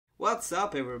What's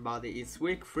up everybody, it's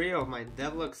week 3 of my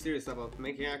devlog series about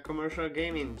making a commercial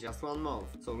game in just 1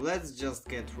 month, so let's just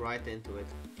get right into it.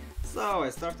 So I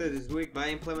started this week by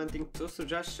implementing 2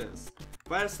 suggestions.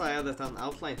 First, I added an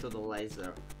outline to the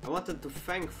laser. I wanted to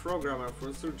thank Programmer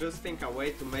for suggesting a way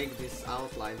to make this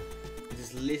outline. It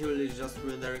is literally just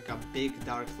rendering a big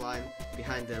dark line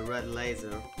behind the red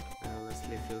laser. I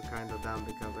honestly feel kinda dumb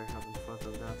because I haven't thought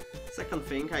of that. Second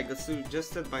thing I got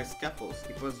suggested by Scaffolds,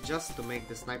 it was just to make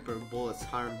the sniper bullets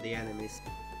harm the enemies.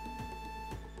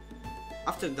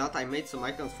 After that I made some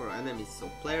icons for enemies so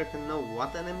player can know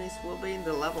what enemies will be in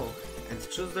the level and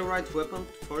choose the right weapon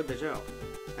for the job.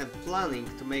 I'm planning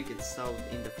to make it so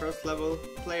in the first level,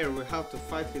 player will have to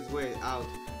fight his way out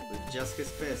with just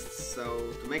his fists,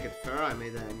 so to make it fair I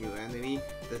made a new enemy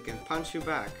that can punch you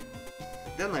back.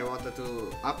 Then I wanted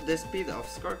to up the speed of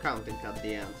score counting at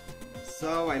the end,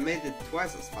 so I made it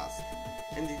twice as fast,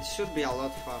 and it should be a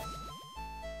lot faster.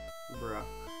 Bruh.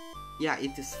 Yeah,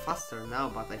 it is faster now,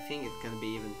 but I think it can be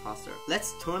even faster.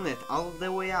 Let's turn it all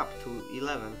the way up to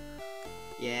 11.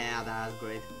 Yeah, that's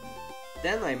great.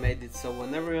 Then I made it so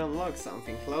whenever you unlock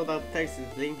something, loadout text is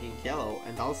blinking yellow,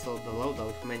 and also the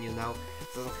loadout menu now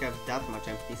doesn't have that much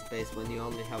empty space when you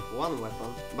only have one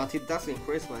weapon, but it does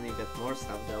increase when you get more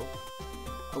stuff though.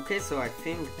 Okay, so I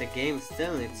think the game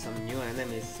still needs some new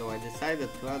enemies, so I decided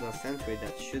to add a sentry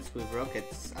that shoots with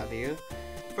rockets at you.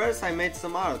 First I made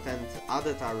some art and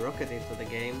added a rocket into the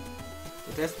game.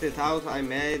 To test it out I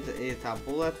made it a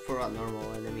bullet for a normal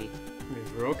enemy.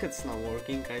 With rockets not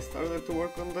working, I started to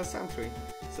work on the sentry.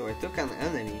 So I took an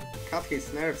enemy, cut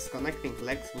his nerves connecting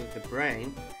legs with the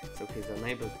brain, so he's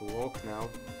unable to walk now,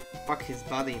 packed his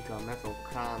body into a metal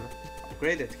can,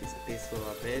 upgraded his pistol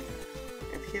a bit,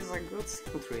 and he's a good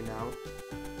sentry now.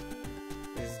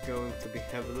 He's going to be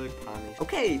heavily punished.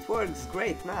 Okay, it works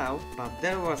great now, but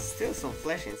there was still some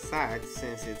flesh inside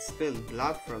since it spilled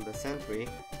blood from the sentry,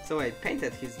 so I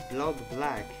painted his blood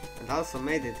black and also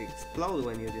made it explode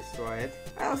when you destroy it.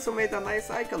 I also made a nice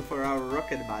icon for our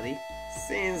rocket body.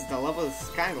 Since the level is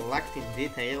kinda lacked in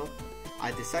detail,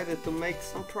 I decided to make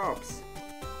some props.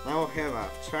 Now I have a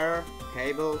chair,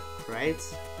 table,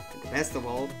 crates, and best of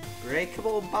all,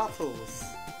 breakable bottles.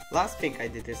 Last thing I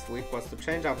did this week was to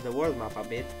change up the world map a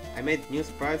bit. I made new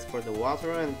sprites for the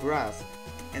water and grass,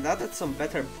 and added some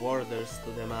better borders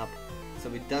to the map, so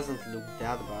it doesn't look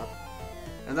that bad.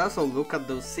 And also look at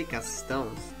those sick ass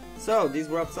stones. So this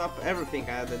wraps up everything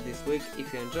I added this week.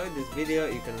 If you enjoyed this video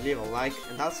you can leave a like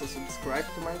and also subscribe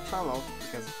to my channel,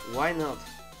 because why not?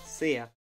 See ya!